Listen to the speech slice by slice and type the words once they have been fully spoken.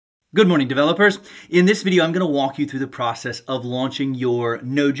Good morning, developers. In this video, I'm going to walk you through the process of launching your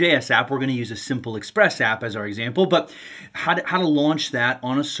Node.js app. We're going to use a simple Express app as our example, but how to launch that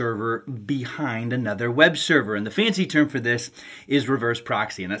on a server behind another web server. And the fancy term for this is reverse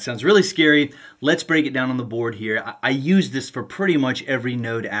proxy. And that sounds really scary. Let's break it down on the board here. I use this for pretty much every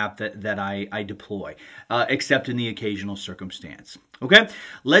Node app that I deploy, except in the occasional circumstance. Okay,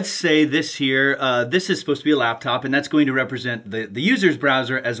 let's say this here, this is supposed to be a laptop, and that's going to represent the user's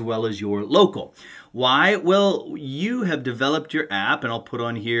browser as well as your local. Why? Well, you have developed your app, and I'll put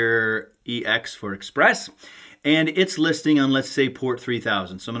on here EX for Express, and it's listing on, let's say, port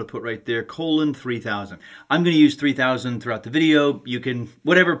 3000. So I'm going to put right there, :3000. I'm going to use 3000 throughout the video. You can,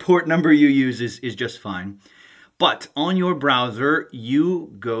 whatever port number you use is just fine. But on your browser,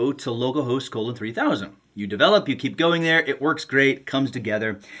 you go to localhost :3000. You develop, you keep going there, it works great, comes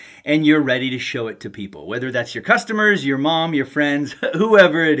together, and you're ready to show it to people. Whether that's your customers, your mom, your friends,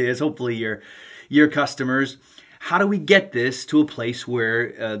 whoever it is, hopefully your customers. How do we get this to a place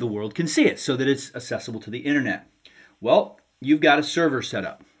where the world can see it so that it's accessible to the internet? Well, you've got a server set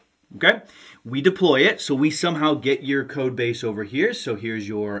up, okay? We deploy it, so we somehow get your code base over here. So here's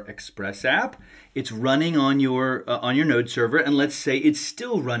your Express app. It's running on your Node server, and let's say it's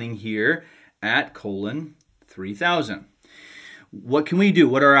still running here at :3000. What can we do?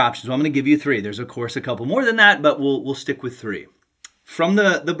 What are our options? Well, I'm going to give you three. There's, of course, a couple more than that, but we'll stick with three. From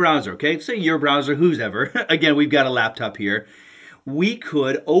the browser, okay? Say your browser, who's ever. Again, we've got a laptop here. We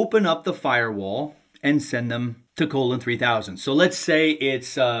could open up the firewall and send them to :3000. So let's say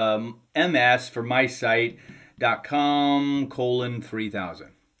it's ms for mysite.com :3000.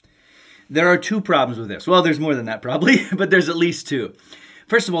 There are two problems with this. Well, there's more than that probably, but there's at least two.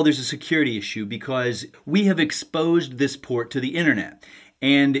 First of all, there's a security issue because we have exposed this port to the internet.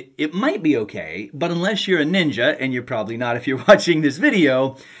 And it might be okay, but unless you're a ninja, and you're probably not if you're watching this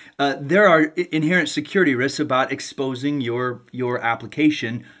video, there are inherent security risks about exposing your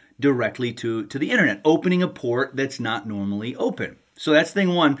application directly to the internet, opening a port that's not normally open. So that's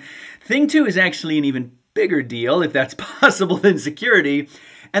thing one. Thing two is actually an even bigger deal, if that's possible, than security.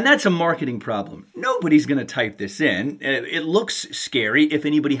 And that's a marketing problem. Nobody's going to type this in. It looks scary if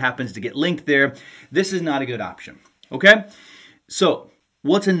anybody happens to get linked there. This is not a good option. Okay? So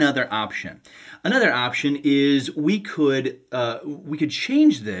what's another option? Another option is we could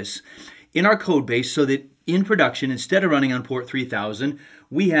change this in our code base so that in production, instead of running on port 3000,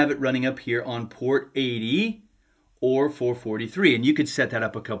 we have it running up here on port 80 or 443. And you could set that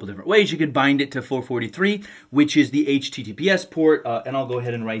up a couple different ways. You could bind it to 443, which is the HTTPS port. And I'll go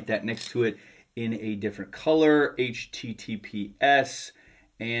ahead and write that next to it in a different color, HTTPS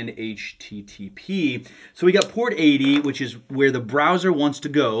and HTTP. So we got port 80, which is where the browser wants to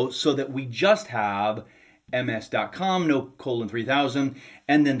go, so that we just have ms.com, no :3000.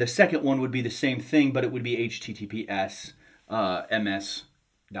 And then the second one would be the same thing, but it would be HTTPS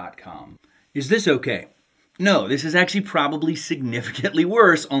ms.com. Is this okay? No, this is actually probably significantly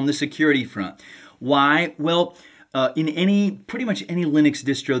worse on the security front. Why? Well, in pretty much any Linux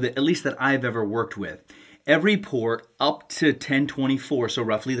distro that at least that I've ever worked with, every port up to 1024, so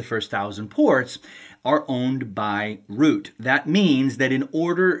roughly the first 1,000 ports, are owned by root. That means that in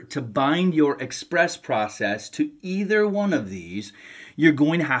order to bind your Express process to either one of these, you're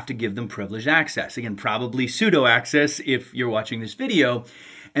going to have to give them privileged access. Again, probably sudo access if you're watching this video.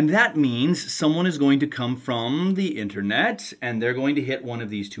 And that means someone is going to come from the internet and they're going to hit one of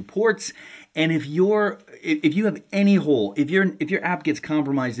these two ports. And if you have any hole, if your app gets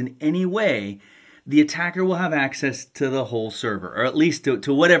compromised in any way, the attacker will have access to the whole server, or at least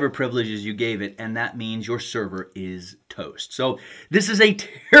to whatever privileges you gave it, and that means your server is toast. So this is a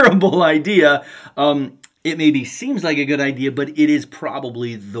terrible idea. It maybe seems like a good idea, but it is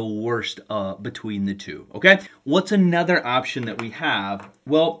probably the worst between the two, okay? What's another option that we have?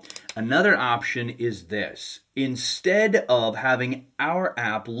 Well, another option is this. Instead of having our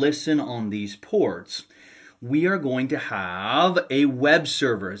app listen on these ports, we are going to have a web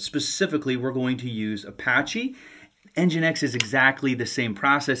server. Specifically, we're going to use Apache. Nginx is exactly the same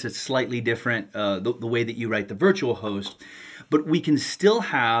process. It's slightly different, the way that you write the virtual host. But we can still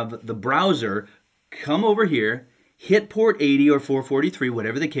have the browser come over here, hit port 80 or 443,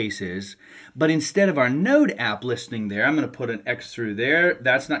 whatever the case is. But instead of our Node app listening there, I'm going to put an X through there.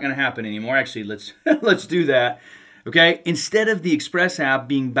 That's not going to happen anymore. Actually, let's do that. Okay, instead of the Express app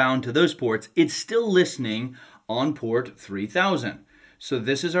being bound to those ports, it's still listening on port 3000. So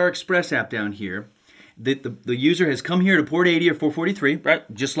this is our Express app down here. The user has come here to port 80 or 443,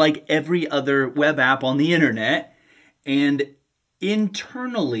 right? Just like every other web app on the internet. And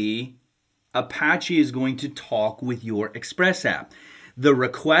internally, Apache is going to talk with your Express app. The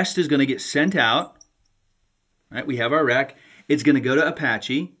request is going to get sent out. Right, we have our rec. It's going to go to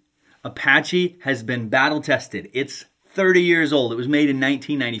Apache. Apache has been battle tested. It's 30 years old. It was made in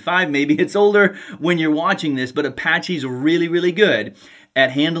 1995. Maybe it's older when you're watching this, but Apache's really, really good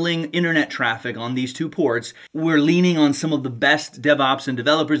at handling internet traffic on these two ports. We're leaning on some of the best DevOps and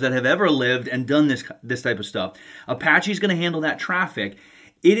developers that have ever lived and done this type of stuff. Apache's going to handle that traffic.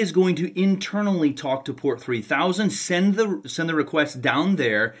 It is going to internally talk to port 3000, send the request down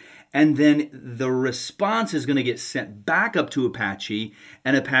there, and then the response is going to get sent back up to Apache,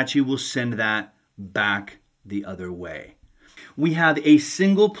 and Apache will send that back the other way. We have a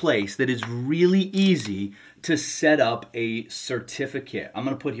single place that is really easy to set up a certificate. I'm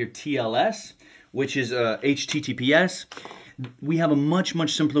going to put here TLS, which is HTTPS. We have a much,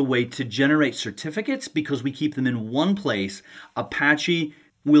 much simpler way to generate certificates because we keep them in one place. Apache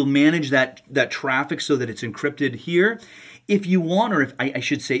will manage that traffic so that it's encrypted here. If you want, or if I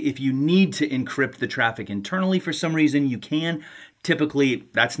should say, if you need to encrypt the traffic internally for some reason, you can. Typically,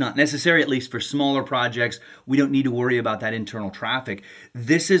 that's not necessary, at least for smaller projects. We don't need to worry about that internal traffic.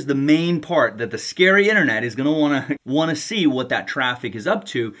 This is the main part that the scary internet is going to want to see what that traffic is up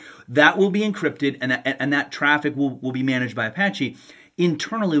to. That will be encrypted, and that traffic will be managed by Apache.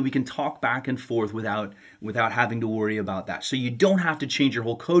 Internally, we can talk back and forth without having to worry about that. So you don't have to change your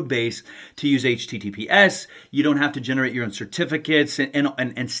whole code base to use HTTPS. You don't have to generate your own certificates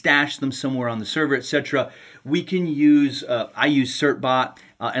and stash them somewhere on the server, etc. We can use, I use certbot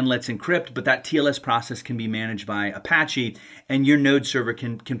and Let's Encrypt, but that TLS process can be managed by Apache, and your node server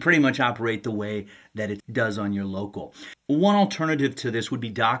can pretty much operate the way that it does on your local. One alternative to this would be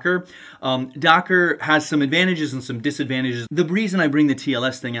Docker. Docker has some advantages and some disadvantages. The reason I bring the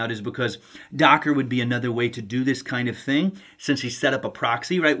TLS thing out is because Docker would be another way to do this kind of thing, since you set up a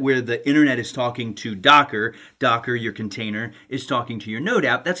proxy, right, where the internet is talking to Docker. Docker, your container, is talking to your node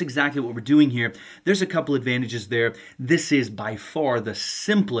app. That's exactly what we're doing here. There's a couple advantages there. This is by far the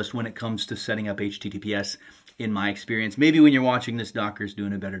simplest when it comes to setting up HTTPS in my experience. Maybe when you're watching this, Docker's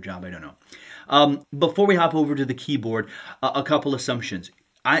doing a better job. I don't know. Before we hop over to the keyboard, a couple assumptions.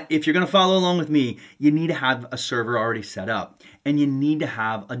 If you're going to follow along with me, you need to have a server already set up, and you need to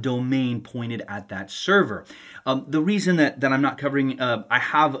have a domain pointed at that server. The reason that I'm not covering, I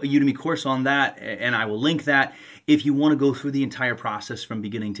have a Udemy course on that, and I will link that if you want to go through the entire process from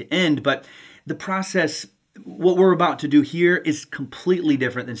beginning to end. But the process, what we're about to do here, is completely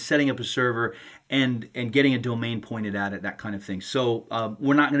different than setting up a server and getting a domain pointed at it, that kind of thing. So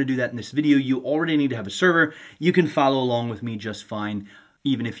we're not going to do that in this video. You already need to have a server. You can follow along with me just fine,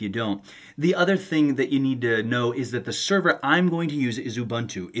 even if you don't. The other thing that you need to know is that the server I'm going to use is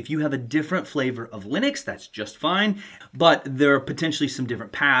Ubuntu. If you have a different flavor of Linux, that's just fine, but there are potentially some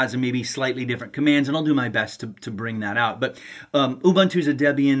different paths and maybe slightly different commands, and I'll do my best to bring that out. But Ubuntu is a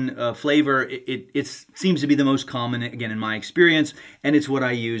Debian flavor. It seems to be the most common, again, in my experience, and it's what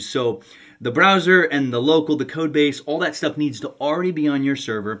I use. So the browser and the local, the code base, all that stuff needs to already be on your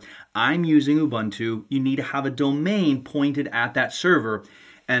server. I'm using Ubuntu. You need to have a domain pointed at that server.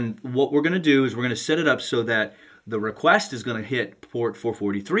 And what we're going to do is we're going to set it up so that the request is going to hit port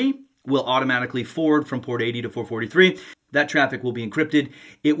 443. We'll automatically forward from port 80 to 443. That traffic will be encrypted.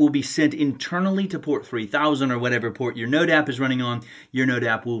 It will be sent internally to port 3000 or whatever port your node app is running on. Your node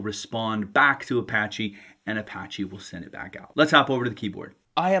app will respond back to Apache, and Apache will send it back out. Let's hop over to the keyboard.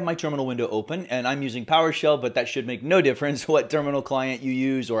 I have my terminal window open, and I'm using PowerShell, but that should make no difference what terminal client you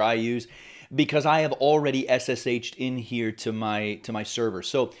use or I use, because I have already SSH'd in here to my server.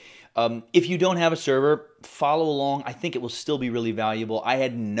 So if you don't have a server, follow along. I think it will still be really valuable. I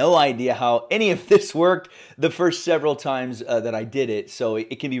had no idea how any of this worked the first several times that I did it, so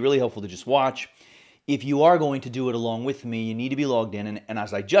it can be really helpful to just watch. If you are going to do it along with me, you need to be logged in, and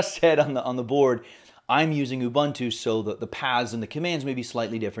as I just said on the board, I'm using Ubuntu, so the paths and the commands may be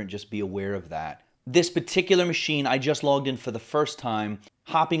slightly different. Just be aware of that. This particular machine, I just logged in for the first time.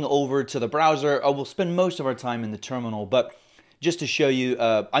 Hopping over to the browser, we'll spend most of our time in the terminal, but just to show you,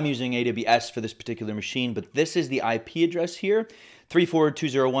 I'm using AWS for this particular machine, but this is the IP address here,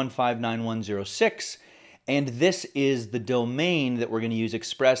 34201599106, and this is the domain that we're going to use,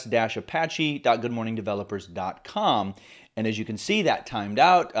 express-apache.goodmorningdevelopers.com. And as you can see, that timed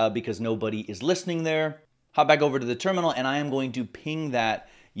out because nobody is listening there. Hop back over to the terminal, and I am going to ping that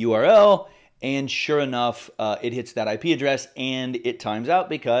URL. And sure enough, it hits that IP address, and it times out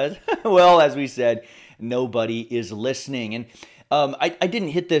because, well, as we said, nobody is listening. And I didn't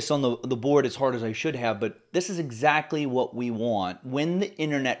hit this on the board as hard as I should have, but this is exactly what we want. When the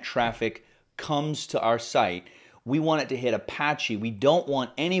internet traffic comes to our site, we want it to hit Apache. We don't want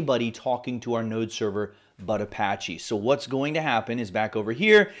anybody talking to our node server but Apache. So what's going to happen is back over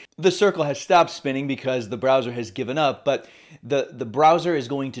here, the circle has stopped spinning because the browser has given up, but the browser is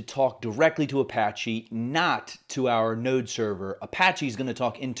going to talk directly to Apache, not to our node server. Apache is going to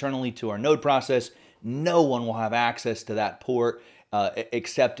talk internally to our node process. No one will have access to that port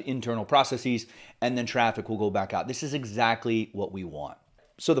except internal processes, and then traffic will go back out. This is exactly what we want.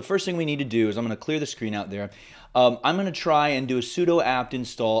 So the first thing we need to do is I'm going to clear the screen out there. I'm going to try and do a sudo apt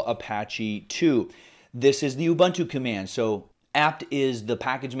install Apache 2. This is the Ubuntu command. So apt is the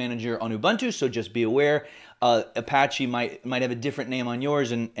package manager on Ubuntu, so just be aware. Apache might have a different name on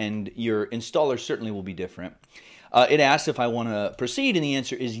yours, and your installer certainly will be different. It asks if I want to proceed, and the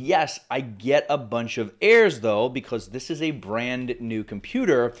answer is yes. I get a bunch of errors, though, because this is a brand new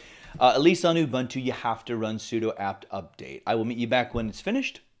computer. At least on Ubuntu, you have to run sudo apt update. I will meet you back when it's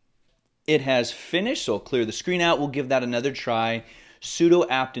finished. It has finished, so I'll clear the screen out. We'll give that another try. Sudo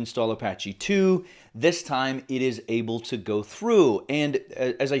apt install Apache 2. This time, it is able to go through. And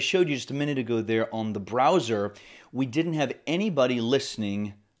as I showed you just a minute ago there on the browser, we didn't have anybody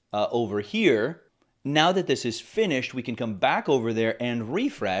listening over here. Now that this is finished, we can come back over there and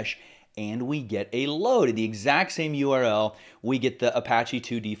refresh, and we get a load. At the exact same URL, we get the Apache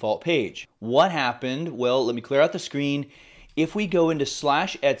 2 default page. What happened? Well, let me clear out the screen. If we go into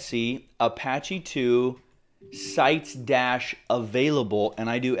 /etc Apache 2 sites-available, and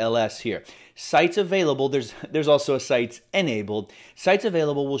I do ls here. Sites available, there's also a sites enabled. Sites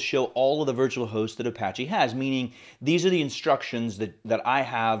available will show all of the virtual hosts that Apache has, meaning these are the instructions that I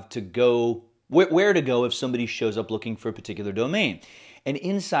have to go, where to go if somebody shows up looking for a particular domain. And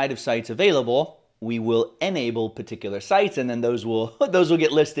inside of sites available, we will enable particular sites, and then those will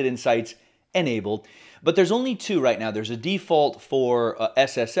get listed in sites enabled. But there's only two right now. There's a default for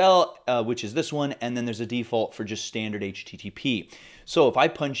SSL, which is this one, and then there's a default for just standard HTTP. So if I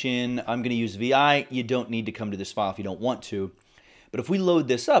punch in, I'm going to use VI, you don't need to come to this file if you don't want to. But if we load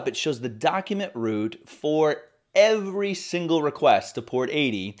this up, it shows the document root for every single request to port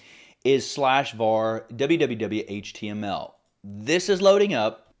 80 is /var www.html. This is loading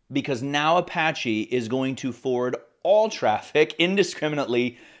up because now Apache is going to forward all traffic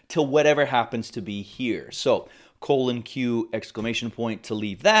indiscriminately to whatever happens to be here. So :q exclamation point to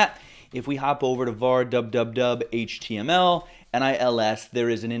leave that. If we hop over to var www.html and I ls, there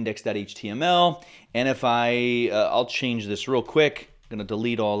is an index.html. And if I'll change this real quick. I'm going to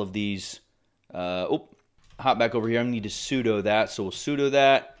delete all of these. Hop back over here. I need to sudo that. So we'll sudo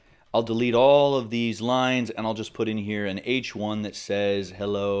that. I'll delete all of these lines, and I'll just put in here an H1 that says,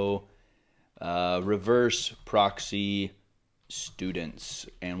 hello, reverse proxy students.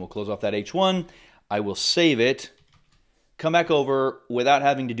 And we'll close off that H1. I will save it, come back over without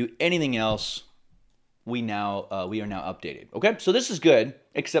having to do anything else. We are now updated. Okay, so this is good,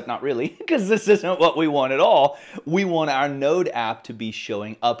 except not really, because this isn't what we want at all. We want our node app to be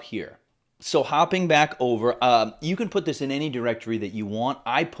showing up here. So hopping back over, you can put this in any directory that you want.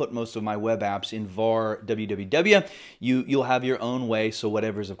 I put most of my web apps in var www. You'll have your own way, so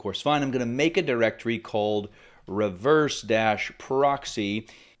whatever is of course fine. I'm going to make a directory called reverse-proxy,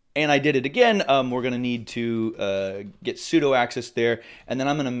 and I did it again. We're going to need to get sudo access there, and then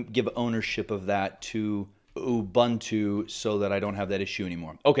I'm going to give ownership of that to Ubuntu so that I don't have that issue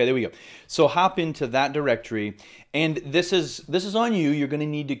anymore. Okay, there we go. So hop into that directory, and this is on you. You're going to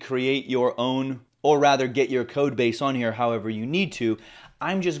need to create your own, or rather get your code base on here however you need to.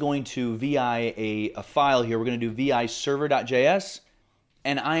 I'm just going to VI a file here. We're going to do VI server.js,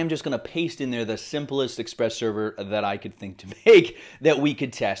 and I am just going to paste in there the simplest Express server that I could think to make that we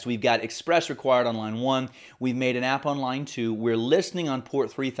could test. We've got Express required on line 1. We've made an app on line 2. We're listening on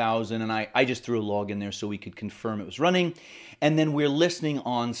port 3000, and I just threw a log in there so we could confirm it was running. And then we're listening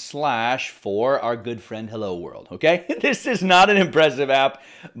on / for our good friend Hello World, okay? This is not an impressive app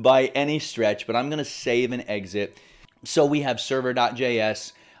by any stretch, but I'm going to save and exit. So we have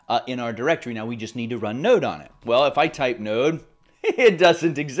server.js in our directory. Now we just need to run node on it. Well, if I type node, it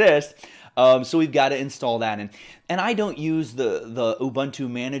doesn't exist. So we've got to install that in. And I don't use the Ubuntu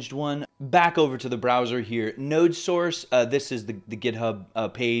managed one. Back over to the browser here, node source. This is the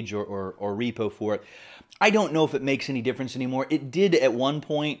GitHub page or repo for it. I don't know if it makes any difference anymore. It did at one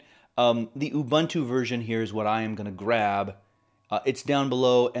point. The Ubuntu version here is what I am going to grab. It's down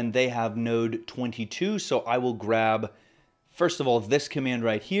below, and they have node 22. So I will grab, first of all, this command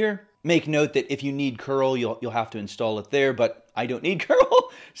right here. Make note that if you need curl, you'll have to install it there, but I don't need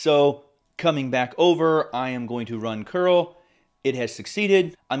curl. So coming back over, I am going to run curl. It has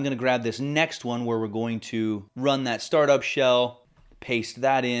succeeded. I'm going to grab this next one where we're going to run that startup shell, paste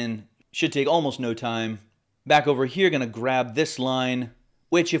that in. Should take almost no time. Back over here, going to grab this line,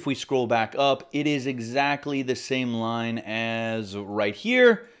 which if we scroll back up, it is exactly the same line as right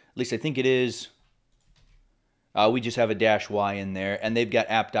here. At least I think it is. We just have a -y in there, and they've got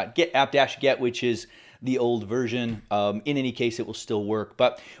app-get, which is the old version. In any case, it will still work,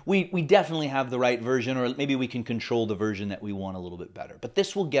 but we definitely have the right version, or maybe we can control the version that we want a little bit better. But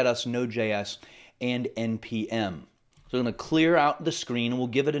this will get us Node.js and NPM. So I'm going to clear out the screen, and we'll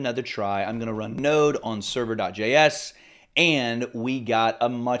give it another try. I'm going to run node on server.js, and we got a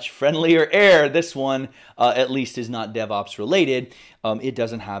much friendlier error. This one, at least, is not DevOps related. It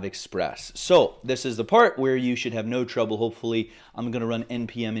doesn't have Express. So this is the part where you should have no trouble, hopefully. I'm going to run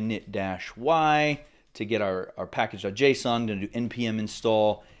npm init-y to get our package.json. I'm going to do npm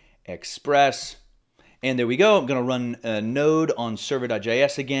install Express. And there we go. I'm going to run node on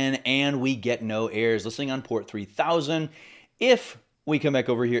server.js again, and we get no errors. Listening on port 3000. If we come back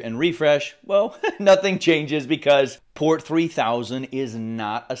over here and refresh, well, nothing changes because port 3000 is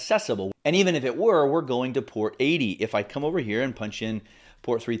not accessible. And even if it were, we're going to port 80. If I come over here and punch in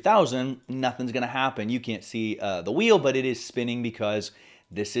port 3000, nothing's going to happen. You can't see the wheel, but it is spinning because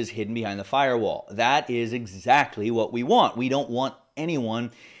this is hidden behind the firewall. That is exactly what we want. We don't want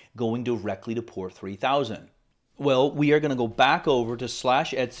anyone going directly to port 3000. Well, we are going to go back over to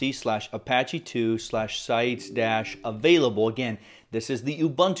 /etc/apache2/sites-available. Again, this is the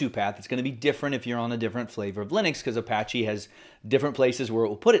Ubuntu path. It's going to be different if you're on a different flavor of Linux because Apache has different places where it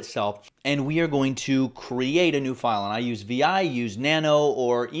will put itself. And we are going to create a new file. And I use VI, use Nano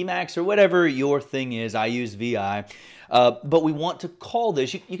or Emacs or whatever your thing is. I use VI. But we want to call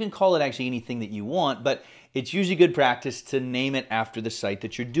this, you can call it actually anything that you want, but it's usually good practice to name it after the site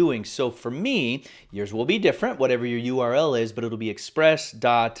that you're doing. So for me, yours will be different, whatever your URL is, but it'll be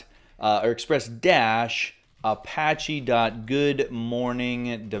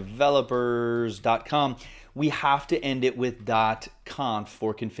express-apache.goodmorningdevelopers.com. We have to end it with .conf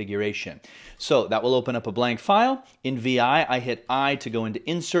for configuration. So that will open up a blank file. In VI, I hit I to go into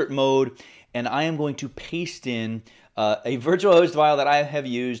insert mode, and I am going to paste in a virtual host file that I have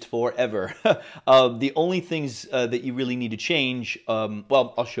used forever. The only things that you really need to change,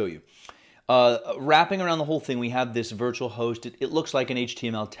 well, I'll show you. Wrapping around the whole thing, we have this virtual host. It looks like an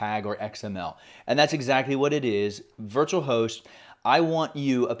HTML tag or XML, and that's exactly what it is. Virtual host. I want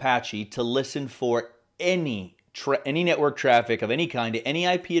you, Apache, to listen for any network traffic of any kind, any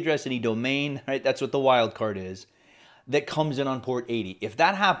IP address, any domain, right? That's what the wildcard is, that comes in on port 80. If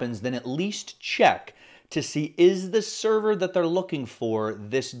that happens, then at least check to see, is the server that they're looking for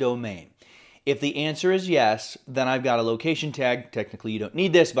this domain? If the answer is yes, then I've got a location tag. Technically, you don't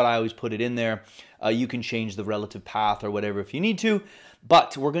need this, but I always put it in there. You can change the relative path or whatever if you need to,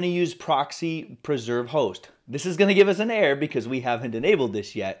 but we're going to use proxy preserve host. This is going to give us an error because we haven't enabled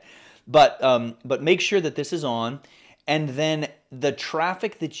this yet, but make sure that this is on, and then the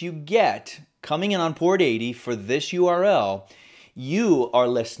traffic that you get coming in on port 80 for this URL, you are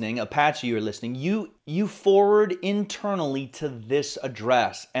listening, Apache, you're listening, you forward internally to this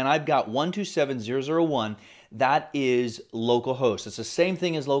address. And I've got 127.0.0.1. That is localhost. It's the same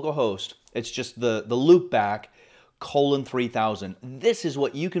thing as localhost. It's just the loopback :3000. This is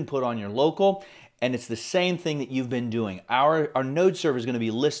what you can put on your local, and it's the same thing that you've been doing. Our node server is going to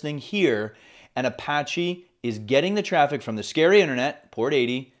be listening here, and Apache is getting the traffic from the scary internet, port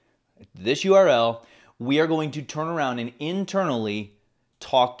 80, this URL. We are going to turn around and internally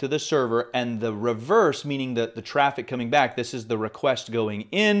talk to the server, and the reverse, meaning the traffic coming back, this is the request going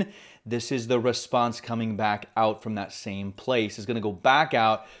in, this is the response coming back out from that same place. It's going to go back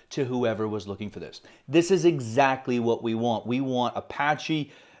out to whoever was looking for this. This is exactly what we want. We want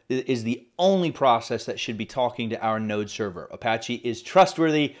Apache is the only process that should be talking to our node server. Apache is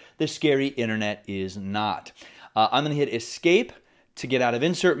trustworthy, the scary internet is not. I'm going to hit escape to get out of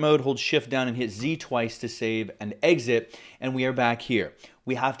insert mode, hold shift down and hit Z twice to save and exit, and we are back here.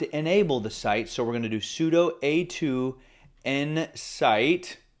 We have to enable the site, so we're going to do sudo a2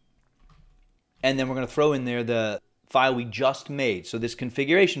 nsite, and then we're going to throw in there the file we just made. So this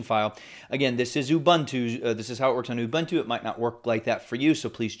configuration file, again, this is Ubuntu. This is how it works on Ubuntu. It might not work like that for you, so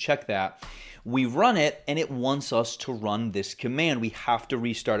please check that. We run it, and it wants us to run this command. We have to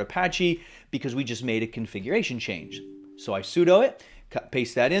restart Apache because we just made a configuration change. So I sudo it,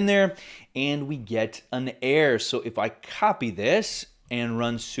 paste that in there, and we get an error. So if I copy this and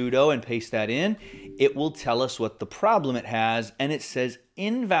run sudo and paste that in, it will tell us what the problem it has, and it says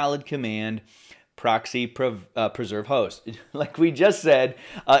invalid command proxy preserve host. Like we just said,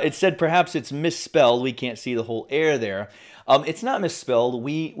 it said perhaps it's misspelled. We can't see the whole error there. It's not misspelled.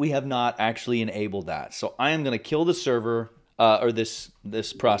 We have not actually enabled that. So I am going to kill the server or this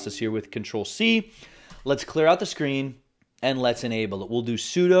process here with Control C. Let's clear out the screen. and let's enable it. We'll do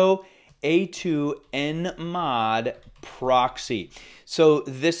sudo a2 nmod proxy. So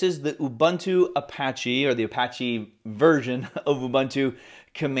this is the Ubuntu Apache, or the Apache version of Ubuntu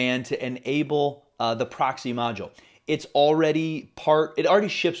command to enable the proxy module. It already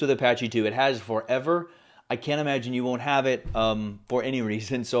ships with Apache 2. It has forever. I can't imagine you won't have it for any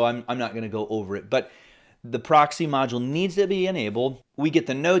reason, so I'm not going to go over it. But the proxy module needs to be enabled. We get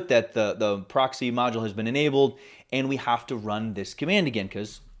the note that the proxy module has been enabled, and we have to run this command again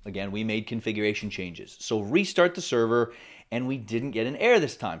because, again, we made configuration changes. So restart the server, and we didn't get an error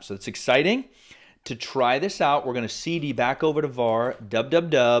this time. So it's exciting. To try this out, we're going to cd back over to var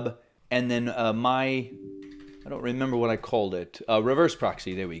www, and then I don't remember what I called it, reverse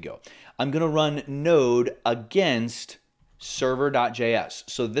proxy, there we go. I'm going to run node against server.js.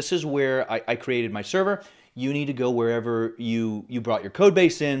 So this is where I created my server. You need to go wherever you brought your code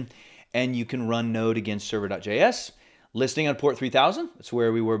base in, and you can run node against server.js. Listing on port 3000, that's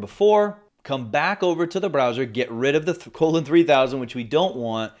where we were before. Come back over to the browser, get rid of the :3000, which we don't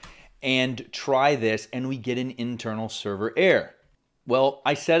want, and try this, and we get an internal server error. Well,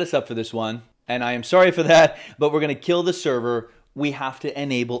 I set us up for this one, and I am sorry for that, but we're going to kill the server. We have to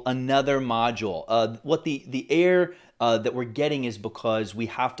enable another module. What the error that we're getting is because we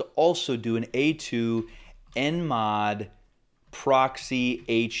have to also do an a2 nmod proxy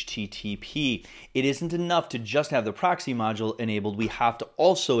HTTP. It isn't enough to just have the proxy module enabled. We have to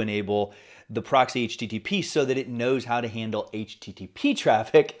also enable the proxy HTTP so that it knows how to handle HTTP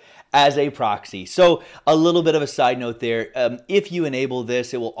traffic as a proxy. So a little bit of a side note there. If you enable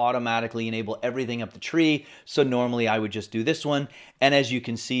this, it will automatically enable everything up the tree. So normally I would just do this one. And as you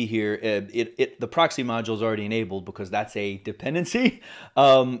can see here, the proxy module is already enabled because that's a dependency.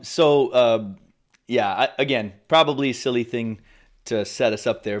 Yeah, again, probably a silly thing to set us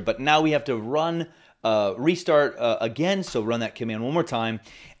up there. But now we have to run restart again. So run that command one more time.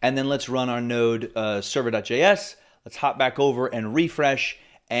 And then let's run our node server.js. Let's hop back over and refresh.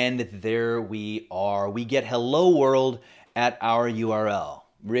 And there we are. We get hello world at our URL.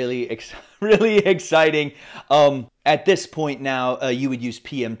 Really exciting. At this point now, you would use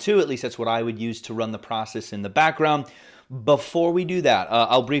PM2. At least that's what I would use to run the process in the background. Before we do that,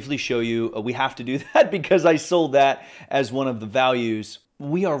 I'll briefly show you. We have to do that because I sold that as one of the values.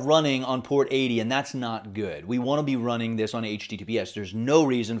 We are running on port 80, and that's not good. We want to be running this on HTTPS. There's no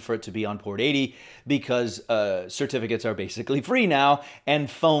reason for it to be on port 80 because certificates are basically free now, and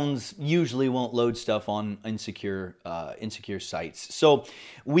phones usually won't load stuff on insecure sites. So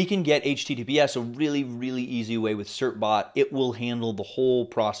we can get HTTPS a really easy way with certbot. It will handle the whole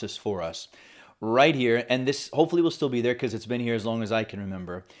process for us right here, and this hopefully will still be there because it's been here as long as I can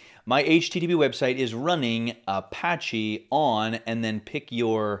remember. My HTTP website is running Apache on, and then pick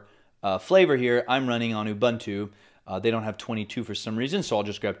your flavor here. I'm running on Ubuntu. They don't have 22 for some reason, so I'll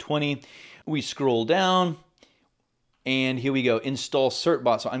just grab 20. We scroll down, and here we go, install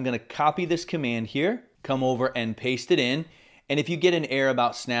certbot. So I'm going to copy this command here, come over and paste it in. And if you get an error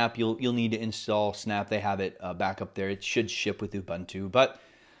about Snap, you'll need to install Snap. They have it back up there. It should ship with Ubuntu, but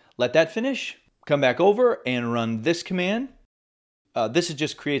let that finish. Come back over and run this command. This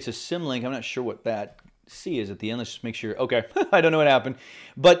just creates a symlink. I'm not sure what that C is at the end. Let's just make sure. Okay, I don't know what happened.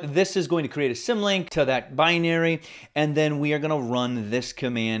 But this is going to create a symlink to that binary. And then we are going to run this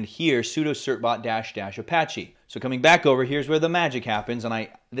command here, sudo certbot -- Apache. So coming back over, here's where the magic happens. And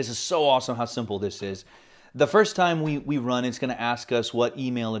this is so awesome how simple this is. The first time we run, it's going to ask us what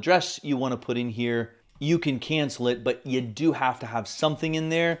email address you want to put in here. You can cancel it, but you do have to have something in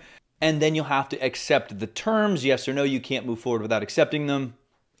there. And then you'll have to accept the terms, yes or no. You can't move forward without accepting them.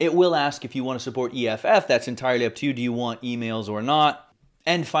 It will ask if you want to support EFF. That's entirely up to you. Do you want emails or not?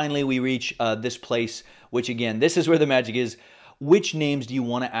 And finally, we reach this place, which again, this is where the magic is. Which names do you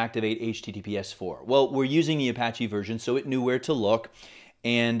want to activate HTTPS for? Well, we're using the Apache version, so it knew where to look.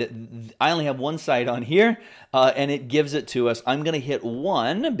 And I only have one site on here, and it gives it to us. I'm going to hit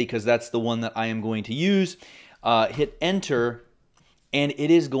 1 because that's the one that I am going to use. Hit enter. And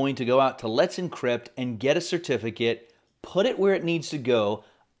it is going to go out to Let's Encrypt and get a certificate, put it where it needs to go,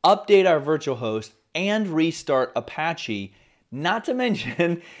 update our virtual host, and restart Apache. Not to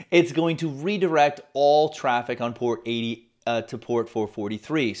mention, it's going to redirect all traffic on port 80 to port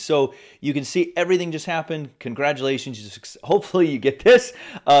 443. So you can see everything just happened. Congratulations. Hopefully you get this.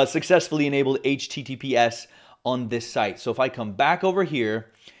 Successfully enabled HTTPS on this site. So if I come back over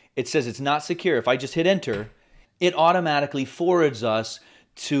here, it says it's not secure. If I just hit enter, it automatically forwards us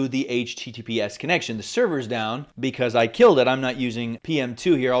to the HTTPS connection. The server's down because I killed it. I'm not using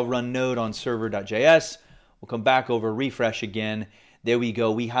PM2 here. I'll run node on server.js. We'll come back over, refresh again. There we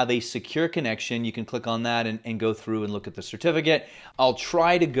go. We have a secure connection. You can click on that and go through and look at the certificate. I'll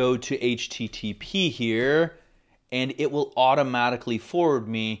try to go to HTTP here, and it will automatically forward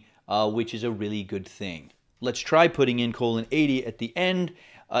me, which is a really good thing. Let's try putting in :80 at the end.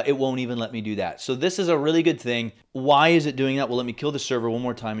 It won't even let me do that. So this is a really good thing. Why is it doing that? Well, let me kill the server one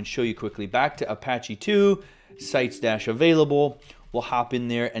more time and show you quickly. Back to Apache 2, sites-available. We'll hop in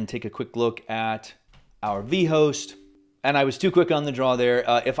there and take a quick look at our vhost. And I was too quick on the draw there.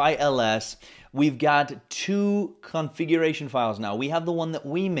 If I ls, we've got 2 configuration files now. We have the one that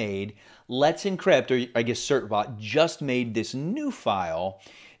we made. Let's Encrypt, or I guess certbot, just made this new file.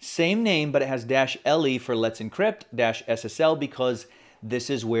 Same name, but it has -le for Let's Encrypt, -ssl, because this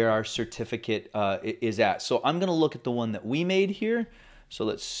is where our certificate is at. So I'm going to look at the one that we made here. So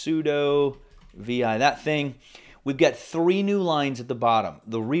let's sudo vi that thing. We've got 3 new lines at the bottom.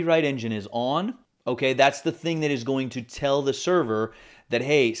 The rewrite engine is on. Okay, that's the thing that is going to tell the server that,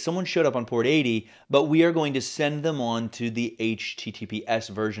 hey, someone showed up on port 80, but we are going to send them on to the HTTPS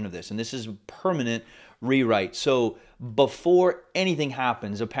version of this. And this is permanent rewrite. So before anything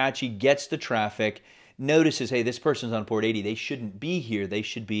happens, Apache gets the traffic, notices, hey, this person's on port 80. They shouldn't be here. They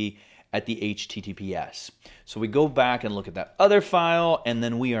should be at the HTTPS. So we go back and look at that other file, and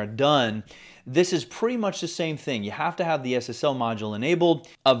then we are done. This is pretty much the same thing. You have to have the SSL module enabled,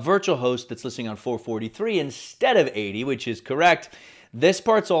 a virtual host that's listening on 443 instead of 80, which is correct. This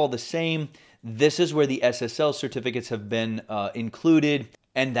part's all the same. This is where the SSL certificates have been included,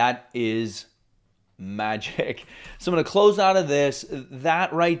 and that is magic. So I'm going to close out of this.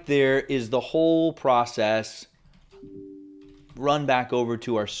 That right there is the whole process. Run back over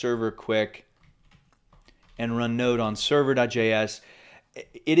to our server quick and run node on server.js.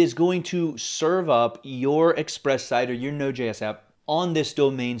 It is going to serve up your Express site or your Node.js app on this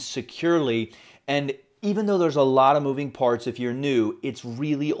domain securely. And even though there's a lot of moving parts, if you're new, it's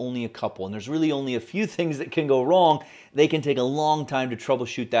really only a couple. And there's really only a few things that can go wrong. They can take a long time to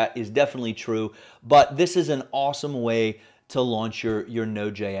troubleshoot. That is definitely true. But this is an awesome way to launch your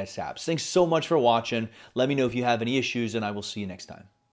Node.js apps. Thanks so much for watching. Let me know if you have any issues, and I will see you next time.